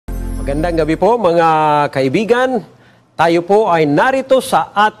Magandang gabi po mga kaibigan. Tayo po ay narito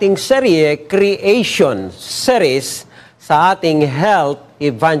sa ating serye, Creation Series, sa ating Health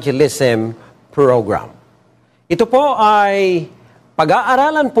Evangelism Program. Ito po ay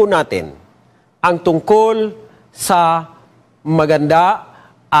pag-aaralan po natin ang tungkol sa maganda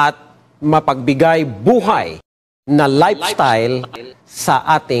at mapagbigay buhay na lifestyle sa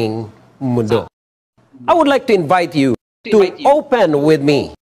ating mundo. I would like to invite you to open with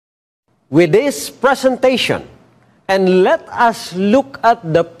me with this presentation, and let us look at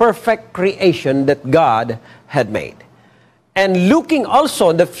the perfect creation that God had made. And looking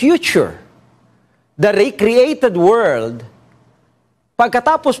also in the future, the recreated world,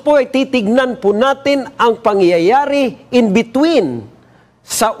 pagkatapos po ay titignan po natin ang pangyayari in between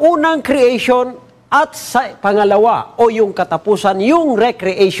sa unang creation at sa pangalawa o yung katapusan, yung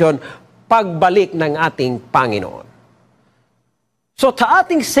recreation, pagbalik ng ating Panginoon. So, sa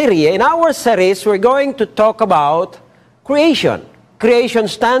ating serye, in our series, we're going to talk about creation. Creation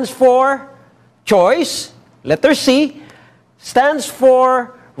stands for choice, letter C, stands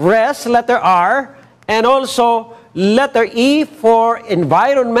for rest, letter R, and also letter E for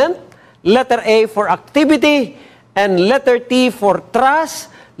environment, letter A for activity, and letter T for trust,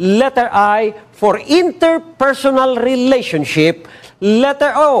 letter I for interpersonal relationship,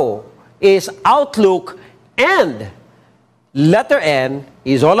 letter O is outlook, and letter N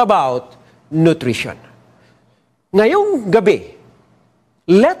is all about nutrition. Ngayong gabi,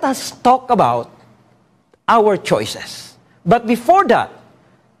 let us talk about our choices. But before that,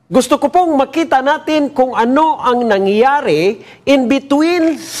 gusto ko pong makita natin kung ano ang nangyari in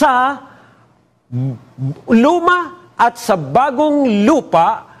between sa luma at sa bagong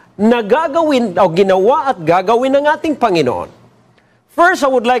lupa na gagawin o ginawa at gagawin ng ating Panginoon. First, I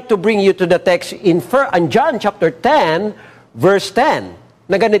would like to bring you to the text in John chapter 10, Verse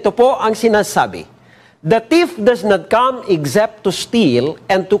 10, na ganito po ang sinasabi, "The thief does not come except to steal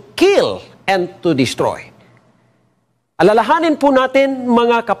and to kill and to destroy." Alalahanin po natin,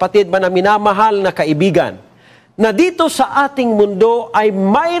 mga kapatid ba na minamahal na kaibigan, na dito sa ating mundo ay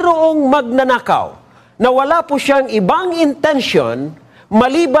mayroong magnanakaw na wala po siyang ibang intention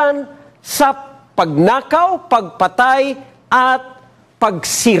maliban sa pagnakaw, pagpatay at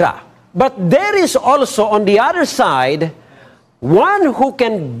pagsira. But there is also on the other side one who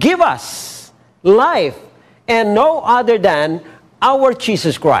can give us life, and no other than our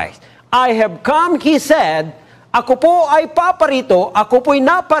Jesus Christ. "I have come," He said, "Ako po ay paparito, ako po'y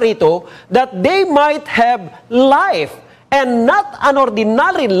naparito, that they might have life, and not an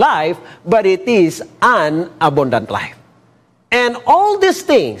ordinary life, but it is an abundant life." And all these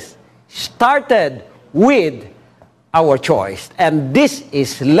things started with our choice. And this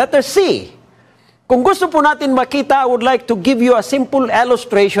is letter C. Kung gusto po natin makita, I would like to give you a simple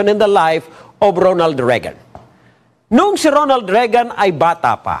illustration in the life of Ronald Reagan. Nung si Ronald Reagan ay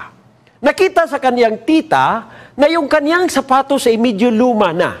bata pa, nakita sa kanyang tita na yung kanyang sapatos ay medyo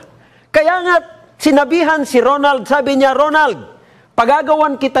luma na. Kaya nga, sinabihan si Ronald, sabi niya, "Ronald,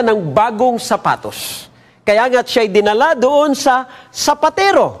 pagagawan kita ng bagong sapatos." Kaya nga siya'y dinala doon sa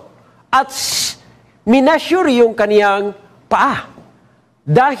sapatero at minasure yung kanyang paa.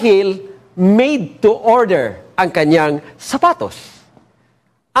 Dahil made to order ang kanyang sapatos.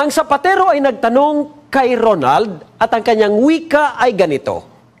 Ang sapatero ay nagtanong kay Ronald at ang kanyang wika ay ganito,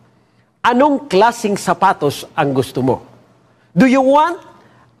 "Anong klasing sapatos ang gusto mo? Do you want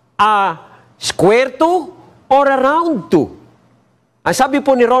a square toe or a round toe?" Ang sabi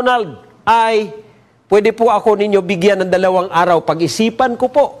po ni Ronald ay, "Pwede po ako ninyo bigyan ng 2 araw, pag-isipan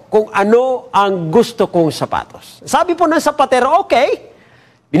ko po kung ano ang gusto kong sapatos." Sabi po ng sapatero, "Okay."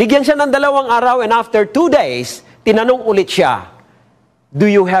 Binigyan siya ng 2 araw, and after 2 days, tinanong ulit siya, "Do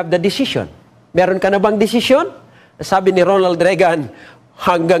you have the decision? Meron ka na bang desisyon?" Sabi ni Ronald Reagan,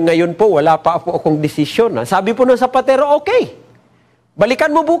 "Hanggang ngayon po, wala pa po akong desisyon." Sabi po ng sapatero, "Okay,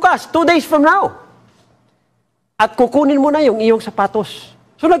 balikan mo bukas, 2 days from now. At kukunin mo na yung iyong sapatos."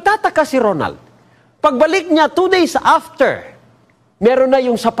 So nagtataka si Ronald. Pagbalik niya 2 days after, meron na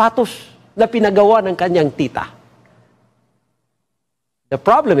yung sapatos na pinagawa ng kanyang tita. The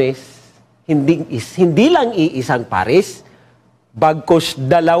problem is, hindi lang iisang paris, bagkus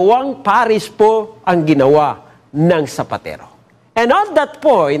 2 paris po ang ginawa ng sapatero. And at that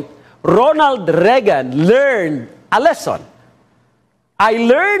point, Ronald Reagan learned a lesson. "I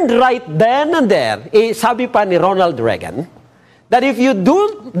learned right then and there," sabi pa ni Ronald Reagan, "that if you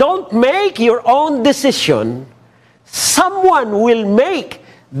don't make your own decision, someone will make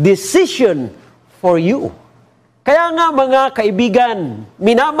decision for you." Kaya nga mga kaibigan,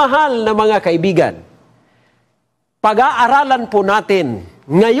 minamahal na mga kaibigan, pag-aaralan po natin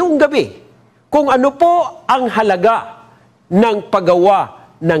ngayong gabi kung ano po ang halaga ng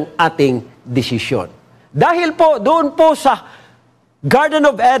paggawa ng ating desisyon. Dahil po doon po sa Garden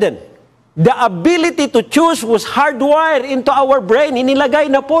of Eden, the ability to choose was hardwired into our brain.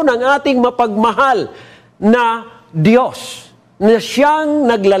 Inilagay na po ng ating mapagmahal na Diyos na siyang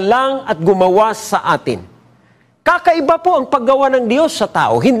naglalang at gumawa sa atin. Kakaiba po ang paggawa ng Diyos sa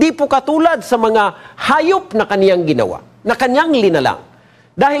tao. Hindi po katulad sa mga hayop na kaniyang ginawa, na kaniyang linalang.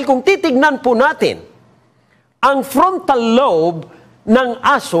 Dahil kung titignan po natin, ang frontal lobe ng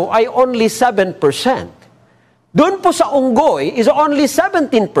aso ay only 7%. Doon po sa unggoy is only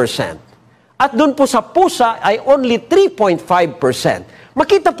 17%. At doon po sa pusa ay only 3.5%.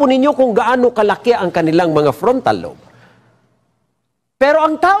 Makita po ninyo kung gaano kalaki ang kanilang mga frontal lobe. Pero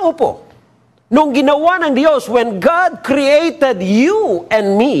ang tao po, nung ginawa ng Diyos, when God created you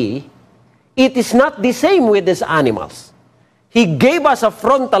and me, it is not the same with these animals. He gave us a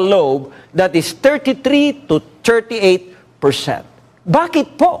frontal lobe that is 33 to 38%.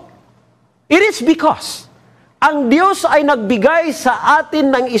 Bakit po? It is because ang Diyos ay nagbigay sa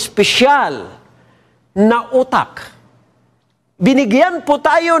atin ng espesyal na utak. Binigyan po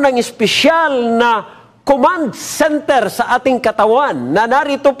tayo ng espesyal na command center sa ating katawan na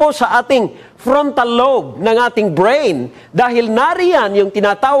narito po sa ating frontal lobe ng ating brain dahil nariyan yung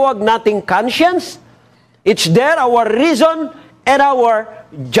tinatawag nating conscience. It's there, our reason and our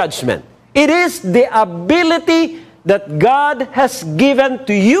judgment. It is the ability that God has given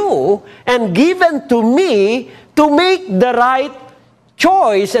to you and given to me to make the right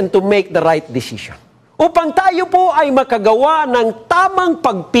choice and to make the right decision. Upang tayo po ay makagawa ng tamang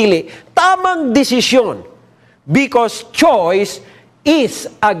pagpili, tamang desisyon. Because choice is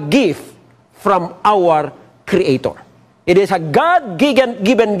a gift from our Creator. It is a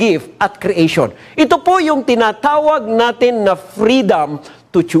God-given gift at creation. Ito po yung tinatawag natin na freedom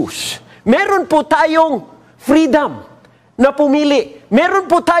to choose. Meron po tayong freedom na pumili. Meron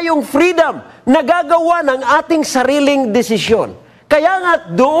po tayong freedom na gagawa ng ating sariling desisyon. Kaya nga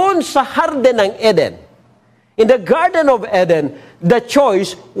doon sa Garden ng Eden, in the Garden of Eden, the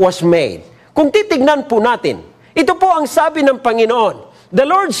choice was made. Kung titignan po natin, ito po ang sabi ng Panginoon. The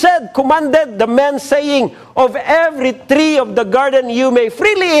Lord said, commanded the man saying, of every tree of the garden you may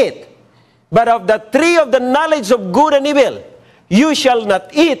freely eat, but of the tree of the knowledge of good and evil, you shall not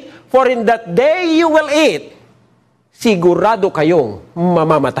eat, for in that day you will eat, sigurado kayong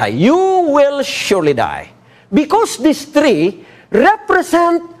mamamatay. You will surely die. Because this tree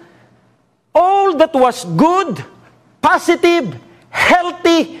represent all that was good, positive,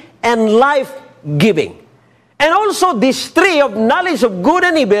 healthy, and life-giving. And also, this tree of knowledge of good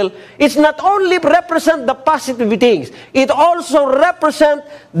and evil is not only represent the positive things, it also represent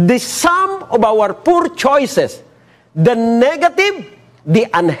the sum of our poor choices, the negative, the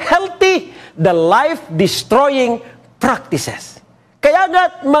unhealthy, the life-destroying practices. Kaya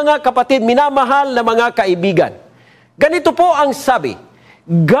nga, mga kapatid, minamahal na mga kaibigan, ganito po ang sabi,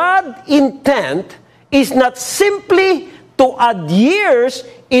 God's intent is not simply to add years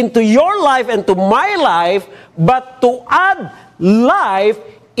into your life and to my life, but to add life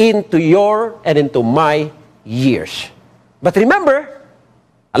into your and into my years. But remember,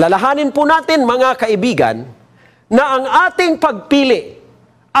 alalahanin po natin mga kaibigan, na ang ating pagpili,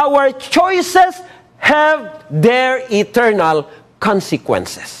 our choices have their eternal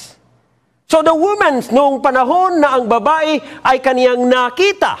consequences. So the woman, noong panahon na ang babae ay kaniyang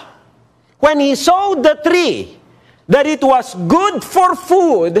nakita, when he saw the tree, that it was good for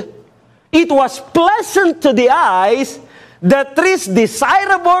food, it was pleasant to the eyes, the tree is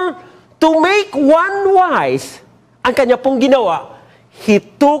desirable to make one wise. Ang kanya pong ginawa, he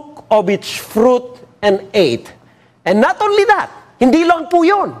took of its fruit and ate. And not only that, hindi lang po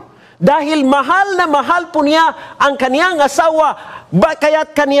yun. Dahil mahal na mahal po niya ang kaniyang asawa,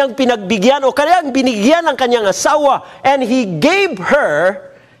 kaya't kaniyang pinagbigyan o kaniyang binigyan ang kaniyang asawa, and he gave her,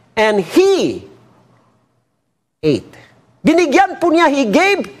 and he ate. Binigyan po niya,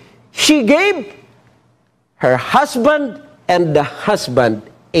 she gave her husband, and the husband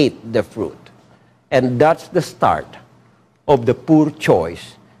ate the fruit. And that's the start of the poor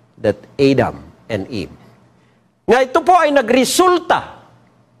choice that Adam and Eve. Nga ito po ay nagresulta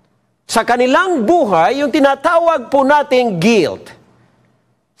sa kanilang buhay, yung tinatawag po nating guilt.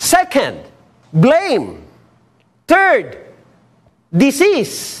 Second, blame. Third,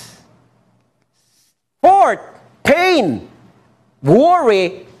 disease. Fourth, pain,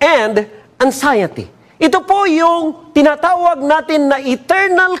 worry, and anxiety. Ito po yung tinatawag natin na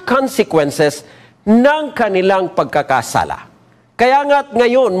eternal consequences ng kanilang pagkakasala. Kaya nga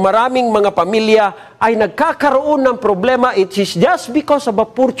ngayon, maraming mga pamilya ay nagkakaroon ng problema. It is just because of a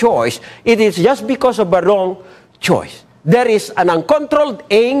poor choice. It is just because of a wrong choice. There is an uncontrolled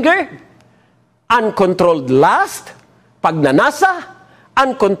anger, uncontrolled lust, pagnanasa,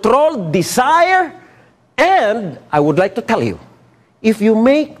 uncontrolled desire, and I would like to tell you, if you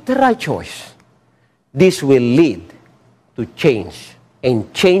make the right choice, this will lead to change and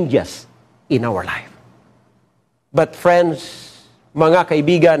changes in our life. But friends, mga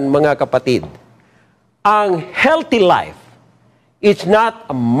kaibigan, mga kapatid, ang healthy life is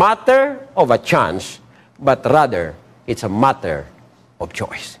not a matter of a chance, but rather, it's a matter of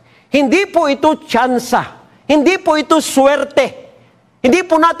choice. Hindi po ito tsansa. Hindi po ito swerte. Hindi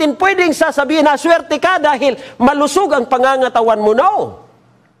po natin pwedeng sasabihin na swerte ka dahil malusog ang pangangatawan mo. No.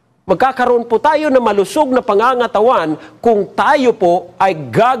 Magkakaroon po tayo na malusog na pangangatawan kung tayo po ay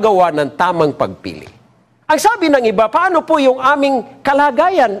gagawa ng tamang pagpili. Ang sabi ng iba, paano po yung aming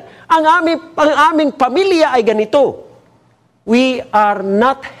kalagayan? Ang aming pamilya ay ganito. We are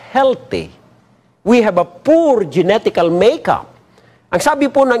not healthy. We have a poor genetical makeup. Ang sabi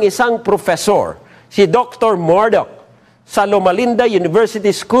po ng isang professor, si Dr. Murdoch, sa Loma Linda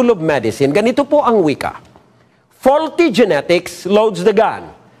University School of Medicine, ganito po ang wika. Faulty genetics loads the gun.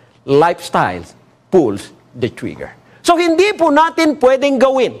 Lifestyles pulls the trigger. So hindi po natin pwedeng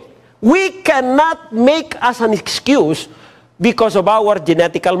gawin. We cannot make as an excuse because of our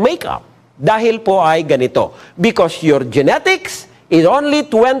genetical makeup. Dahil po ay ganito. Because your genetics is only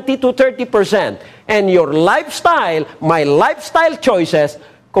 20 to 30%. And your lifestyle, my lifestyle choices,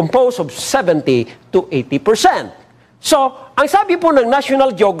 composed of 70 to 80%. So, ang sabi po ng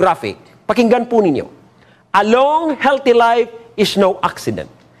National Geographic, pakinggan po ninyo, a long, healthy life is no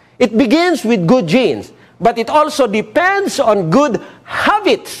accident. It begins with good genes, but it also depends on good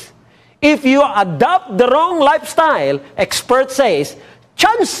habits. If you adopt the wrong lifestyle, expert says,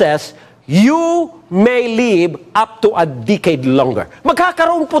 chances you may live up to a decade longer.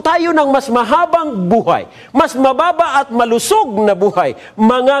 Magkakaroon po tayo ng mas mahabang buhay, mas mababa at malusog na buhay,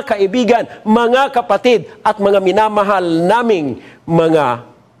 mga kaibigan, mga kapatid, at mga minamahal naming mga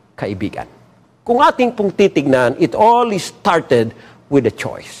kaibigan. Kung ating pong titignan, it all started with a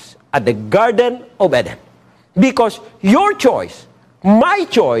choice at the Garden of Eden. Because your choice, my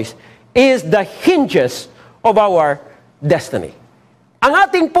choice, is the hinges of our destiny. Ang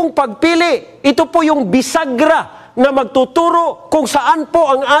ating pong pagpili, ito po yung bisagra na magtuturo kung saan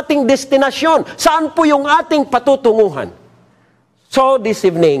po ang ating destinasyon, saan po yung ating patutunguhan. So this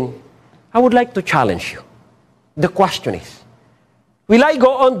evening, I would like to challenge you. The question is, will I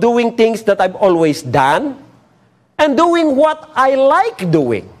go on doing things that I've always done and doing what I like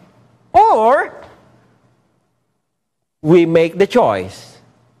doing? Or we make the choice,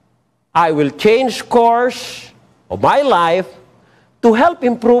 I will change course of my life to help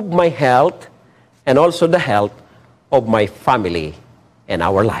improve my health and also the health of my family and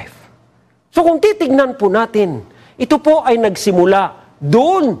our life. So kung titignan po natin, ito po ay nagsimula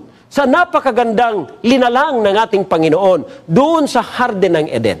doon sa napakagandang linalang ng ating Panginoon, doon sa Harden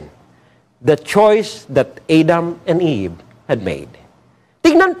ng Eden. The choice that Adam and Eve had made.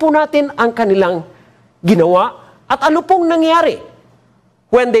 Tignan po natin ang kanilang ginawa at ano pong nangyari.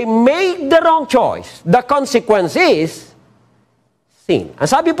 When they make the wrong choice, the consequence is sin. Ang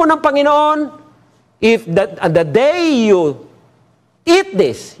sabi po ng Panginoon, if the day you eat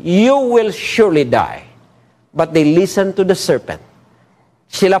this, you will surely die. But they listened to the serpent.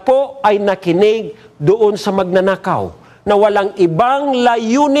 Sila po ay nakinig doon sa magnanakaw na walang ibang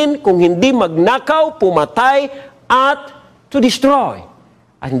layunin kung hindi magnakaw, pumatay, at to destroy.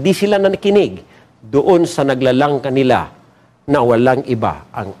 At hindi sila nakinig doon sa naglalang kanila na walang iba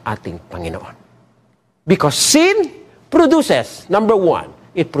ang ating Panginoon. Because sin produces, number one,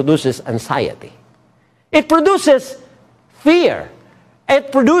 it produces anxiety. It produces fear.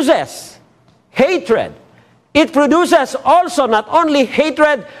 It produces hatred. It produces also not only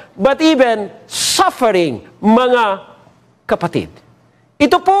hatred, but even suffering, mga kapatid.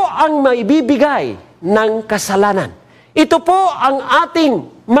 Ito po ang maibibigay ng kasalanan. Ito po ang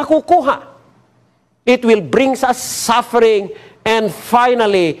ating makukuha. It will bring us suffering and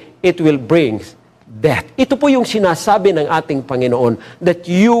finally, it will bring death. Ito po yung sinasabi ng ating Panginoon that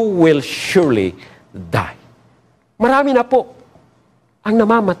you will surely die. Marami na po ang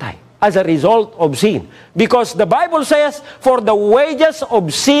namamatay as a result of sin. Because the Bible says, for the wages of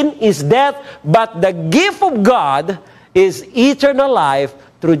sin is death, but the gift of God is eternal life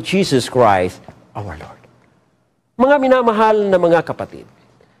through Jesus Christ our Lord. Mga minamahal na mga kapatid,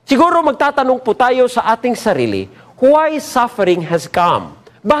 siguro magtatanong po tayo sa ating sarili, why suffering has come?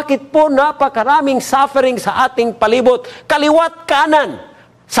 Bakit po napakaraming suffering sa ating palibot, kaliwat kanan,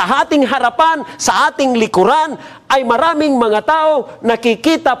 sa ating harapan, sa ating likuran, ay maraming mga tao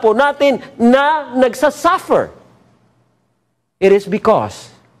nakikita po natin na nagsasuffer. It is because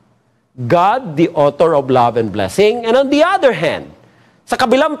God, the author of love and blessing, and on the other hand, sa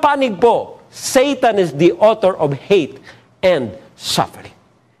kabilang panig po, Satan is the author of hate and suffering.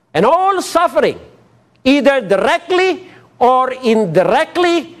 And all suffering, either directly or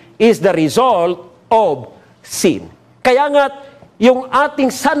indirectly, is the result of sin. Kaya nga, yung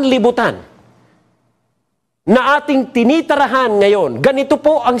ating sanlibutan na ating tinitirahan ngayon, ganito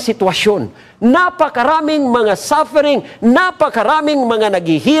po ang sitwasyon. Napakaraming mga suffering, napakaraming mga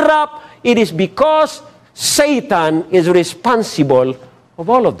naghihirap. It is because Satan is responsible of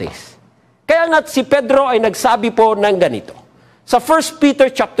all of this. Kaya nga si Pedro ay nagsabi po ng ganito. Sa 1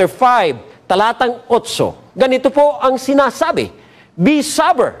 Peter chapter 5, talatang 8, ganito po ang sinasabi, be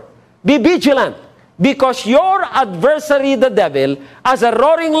sober, be vigilant, because your adversary the devil, as a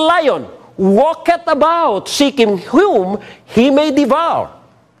roaring lion, walketh about, seeking whom he may devour.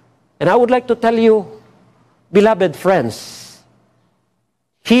 And I would like to tell you, beloved friends,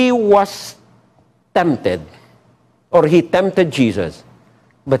 he was tempted, or he tempted Jesus,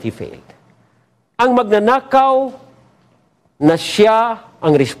 but he failed. Ang magnanakaw na siya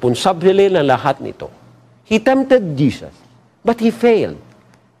ang responsable na lahat nito. He tempted Jesus, but he failed.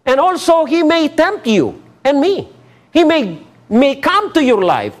 And also, he may tempt you and me. He may come to your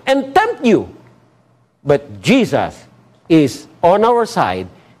life and tempt you. But Jesus is on our side.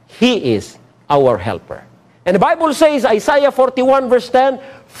 He is our helper. And the Bible says, Isaiah 41 verse 10,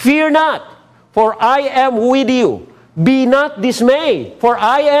 fear not, for I am with you. Be not dismayed, for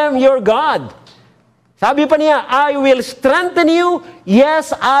I am your God. Sabi pa niya, I will strengthen you. Yes,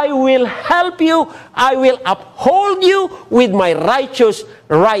 I will help you. I will uphold you with my righteous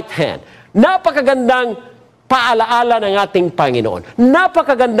right hand. Napakagandang paalaala ng ating Panginoon.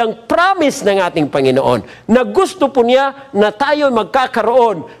 Napakagandang promise ng ating Panginoon na gusto po niya na tayo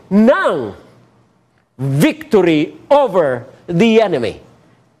magkakaroon ng victory over the enemy.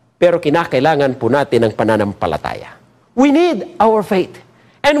 Pero kinakailangan po natin ng pananampalataya. We need our faith.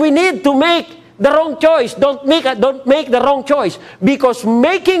 And we need to make the wrong choice. Don't make the wrong choice, because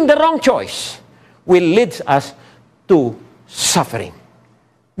making the wrong choice will lead us to suffering.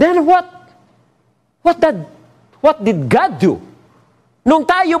 Then what did God do? Nung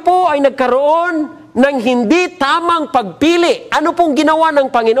tayo po ay nagkaroon ng hindi tamang pagpili, ano pong ginawa ng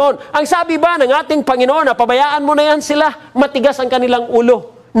Panginoon? Ang sabi ba ng ating Panginoon na pabayaan mo na yan sila, matigas ang kanilang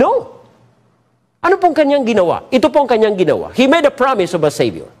ulo? No. Ano pong kanyang ginawa? Ito pong kanyang ginawa. He made a promise of a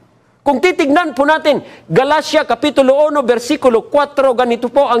Savior. Kung titignan po natin, Galatia Kapitulo 1, versikulo 4,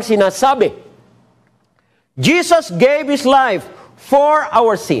 ganito po ang sinasabi. Jesus gave His life for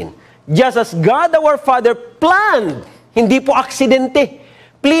our sin, just as God our Father planned. Hindi po aksidente.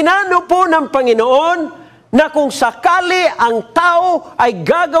 Plinano po ng Panginoon na kung sakali ang tao ay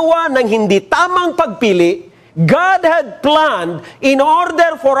gagawa ng hindi tamang pagpili, God had planned in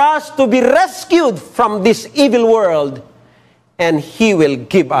order for us to be rescued from this evil world, and He will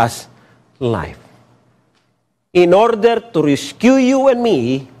give us life. In order to rescue you and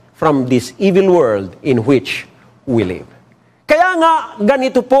me from this evil world in which we live. Kaya nga,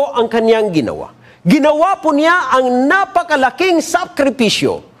 ganito po ang kanyang ginawa. Ginawa po niya ang napakalaking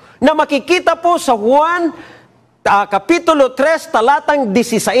sakripisyo na makikita po sa Juan, Kapitulo 3, talatang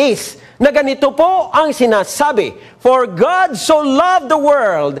 16, na ganito po ang sinasabi, for God so loved the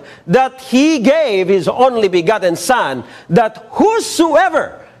world that He gave His only begotten Son, that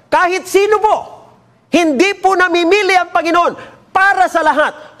whosoever, kahit sino po, hindi po namimili ang Panginoon para sa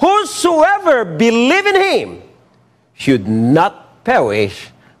lahat. Whosoever believe in Him should not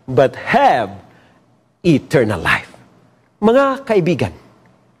perish, but have eternal life. Mga kaibigan,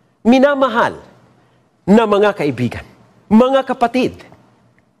 minamahal na mga kaibigan, mga kapatid,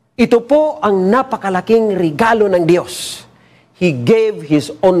 ito po ang napakalaking regalo ng Diyos. He gave His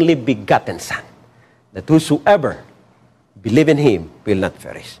only begotten Son, that whosoever believe in Him will not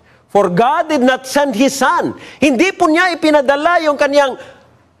perish. For God did not send His Son. Hindi po niya ipinadala yung kanyang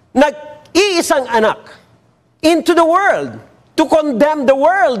nag-iisang anak into the world to condemn the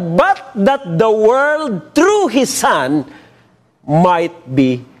world, but that the world through His Son might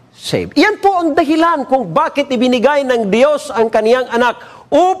be saved. Iyan po ang dahilan kung bakit ibinigay ng Diyos ang kaniyang anak,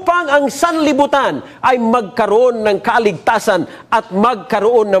 upang ang sanlibutan ay magkaroon ng kaligtasan at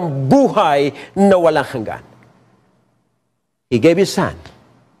magkaroon ng buhay na walang hanggan. He gave His Son,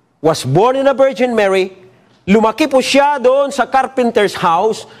 was born in a Virgin Mary, lumaki po siya doon sa carpenter's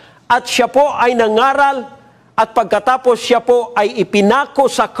house, at siya po ay nangaral at pagkatapos siya po ay ipinako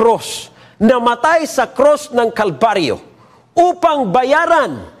sa cross, namatay sa cross ng Kalbaryo upang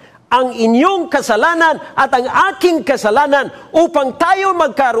bayaran ang inyong kasalanan at ang aking kasalanan upang tayo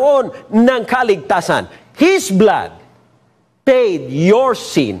magkaroon ng kaligtasan. His blood paid your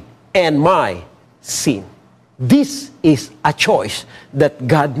sin and my sin. This is a choice that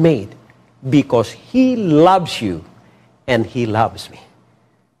God made because He loves you and He loves me.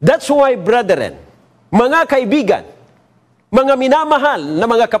 That's why, brethren, mga kaibigan, mga minamahal na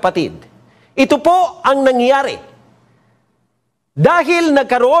mga kapatid, ito po ang nangyari. Dahil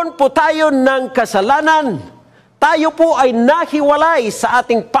nagkaroon po tayo ng kasalanan, tayo po ay nahiwalay sa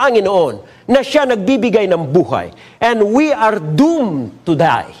ating Panginoon na siya nagbibigay ng buhay. And we are doomed to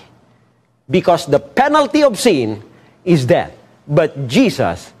die because the penalty of sin is death. But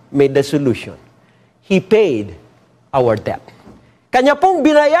Jesus made the solution. He paid our debt. Kanya pong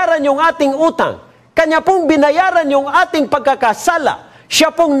binayaran yung ating utang. Kanya pong binayaran yung ating pagkakasala.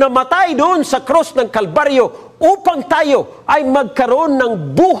 Siya pong namatay doon sa cross ng Kalbaryo upang tayo ay magkaroon ng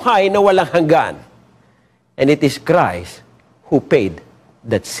buhay na walang hanggan. And it is Christ who paid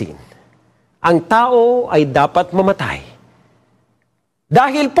that sin. Ang tao ay dapat mamatay.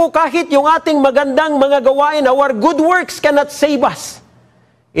 Dahil po kahit yung ating magandang mga gawain, our good works cannot save us.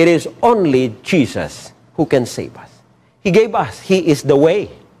 It is only Jesus who can save us. He gave us. He is the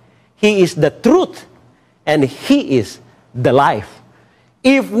way. He is the truth. And He is the life.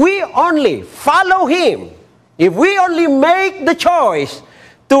 If we only follow Him, if we only make the choice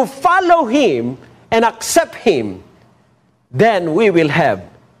to follow Him and accept Him, then we will have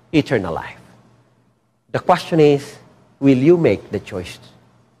eternal life. The question is, will you make the choice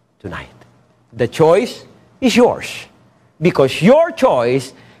tonight? The choice is yours. Because your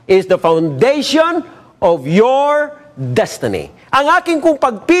choice is the foundation of your destiny. Ang aking kong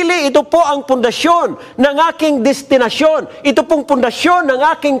pagpili, ito po ang pundasyon ng aking destinasyon. Ito pong pundasyon ng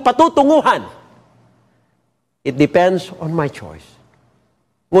aking patutunguhan. It depends on my choice.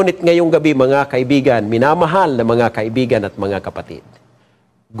 Ngunit ngayong gabi, mga kaibigan, minamahal na mga kaibigan at mga kapatid,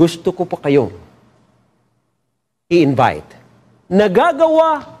 gusto ko po kayong i-invite na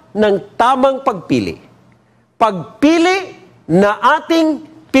gagawa ng tamang pagpili. Pagpili na ating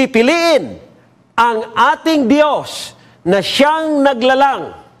pipiliin ang ating Diyos na siyang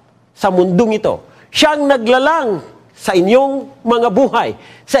naglalang sa mundong ito. Siyang naglalang sa inyong mga buhay,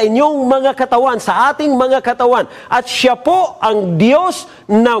 sa inyong mga katawan, sa ating mga katawan. At siya po ang Diyos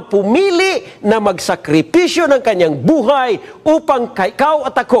na pumili na magsakripisyo ng kanyang buhay upang ikaw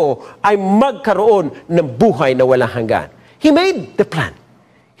at ako ay magkaroon ng buhay na walang hanggan. He made the plan.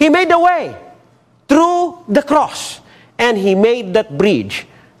 He made the way through the cross. And He made that bridge,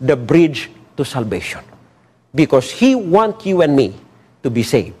 the bridge to salvation. Because He wants you and me to be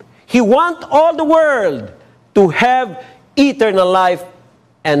saved. He wants all the world to have eternal life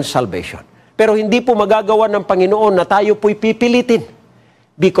and salvation. Pero hindi po magagawa ng Panginoon na tayo po'y pipilitin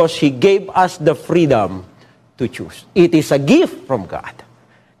because He gave us the freedom to choose. It is a gift from God.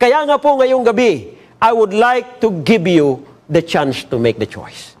 Kaya nga po ngayong gabi, I would like to give you the chance to make the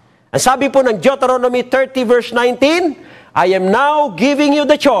choice. Ang sabi po ng Deuteronomy 30 verse 19, I am now giving you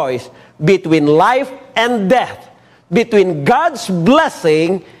the choice between life and death, between God's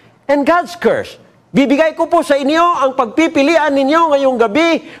blessing and God's curse. Bibigay ko po sa inyo ang pagpipilian ninyo ngayong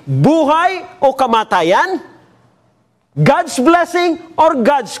gabi, buhay o kamatayan, God's blessing or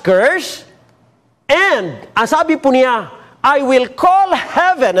God's curse. And, ang sabi po niya, I will call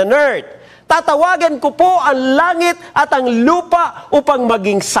heaven and earth. Tatawagan ko po ang langit at ang lupa upang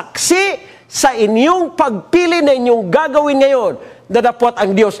maging saksi sa inyong pagpili na inyong gagawin ngayon. Dadapot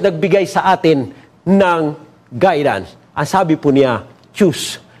ang Diyos nagbigay sa atin ng guidance. Ang sabi po niya,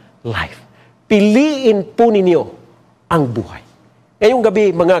 choose life. Piliin po ninyo ang buhay. Ngayong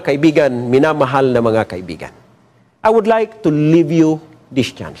gabi, mga kaibigan, minamahal na mga kaibigan, I would like to leave you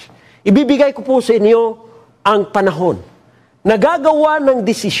this chance. Ibibigay ko po sa inyo ang panahon na gagawa ng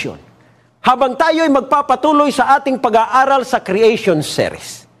desisyon habang tayo ay magpapatuloy sa ating pag-aaral sa Creation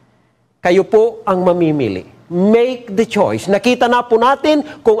Series. Kayo po ang mamimili. Make the choice. Nakita na po natin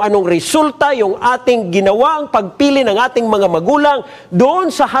kung anong resulta yung ating ginawang pagpili ng ating mga magulang doon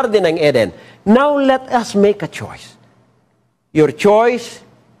sa Harden ng Eden. Now let us make a choice. Your choice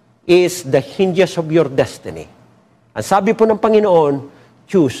is the hinges of your destiny. Ang sabi po ng Panginoon,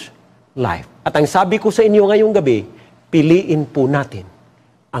 choose life. At ang sabi ko sa inyo ngayong gabi, piliin po natin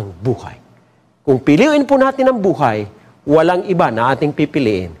ang buhay. Kung piliin po natin ang buhay, walang iba na ating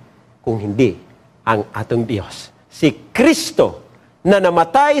pipiliin kung hindi ang atong Diyos. Si Kristo na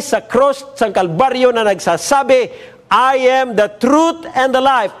namatay sa cross sa Kalbaryo na nagsasabi, I am the truth and the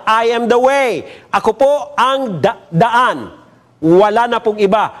life. I am the way. Ako po ang daan. Wala na pong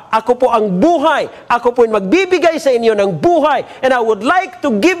iba. Ako po ang buhay. Ako po yung magbibigay sa inyo ng buhay. And I would like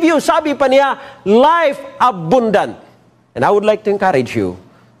to give you, sabi pa niya, life abundant. And I would like to encourage you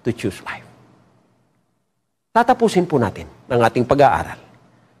to choose life. Tatapusin po natin ang ating pag-aaral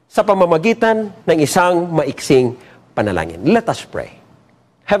sa pamamagitan ng isang maiksing panalangin. Let us pray.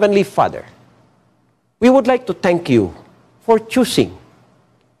 Heavenly Father, we would like to thank you for choosing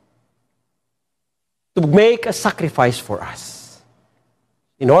to make a sacrifice for us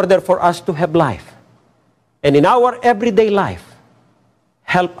in order for us to have life. And in our everyday life,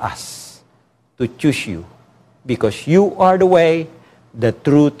 help us to choose you because you are the way, the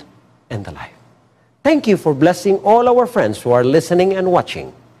truth, and the life. Thank you for blessing all our friends who are listening and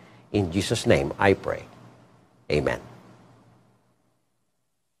watching. In Jesus' name, I pray. Amen.